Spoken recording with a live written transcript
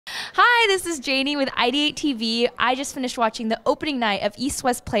Hi, this is Janie with Ideatetv. I just finished watching the opening night of East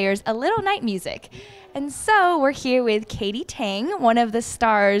West Players' A Little Night music. And so we're here with Katy Tang, one of the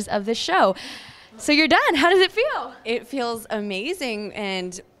stars of the show. So you're done. How does it feel? It feels amazing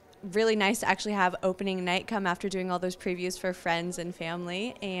and really nice to actually have opening night come after doing all those previews for friends and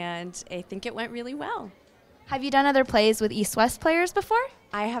family, and I think it went really well. Have you done other plays with East West Players before?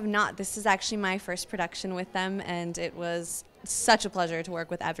 I have not. This is actually my first production with them, and it was such a pleasure to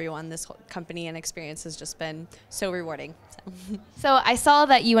work with everyone. This whole company and experience has just been so rewarding. So I saw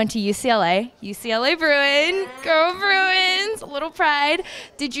that you went to UCLA. UCLA Bruin. Go Bruins. A little pride.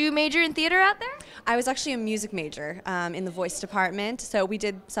 Did you major in theater out there? I was actually a music major in the voice department, so we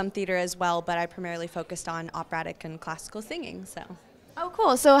did some theater as well, but I primarily focused on operatic and classical singing. So. Oh,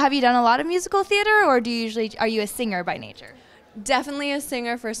 cool. So have you done a lot of musical theater, or are you a singer by nature? Definitely a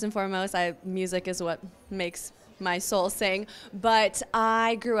singer first and foremost. Music is what makes my soul sing, but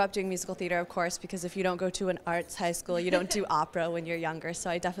I grew up doing musical theater, of course, because if you don't go to an arts high school, you don't do opera when you're younger. So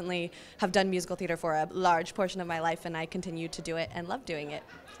I definitely have done musical theater for a large portion of my life, and I continue to do it and love doing it.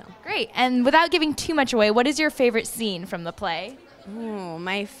 So. Great. And without giving too much away, what is your favorite scene from the play? Oh,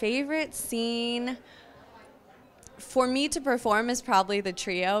 my favorite scene for me to perform is probably the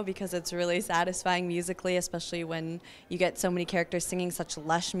trio, because it's really satisfying musically, especially when you get so many characters singing such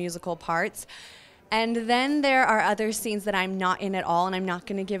lush musical parts. And then there are other scenes that I'm not in at all, and I'm not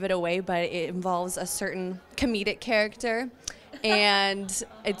going to give it away, but it involves a certain comedic character, and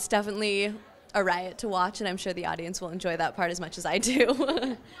it's definitely a riot to watch, and I'm sure the audience will enjoy that part as much as I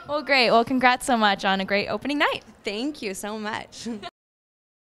do. Well, great. Well, congrats so much on a great opening night. Thank you so much.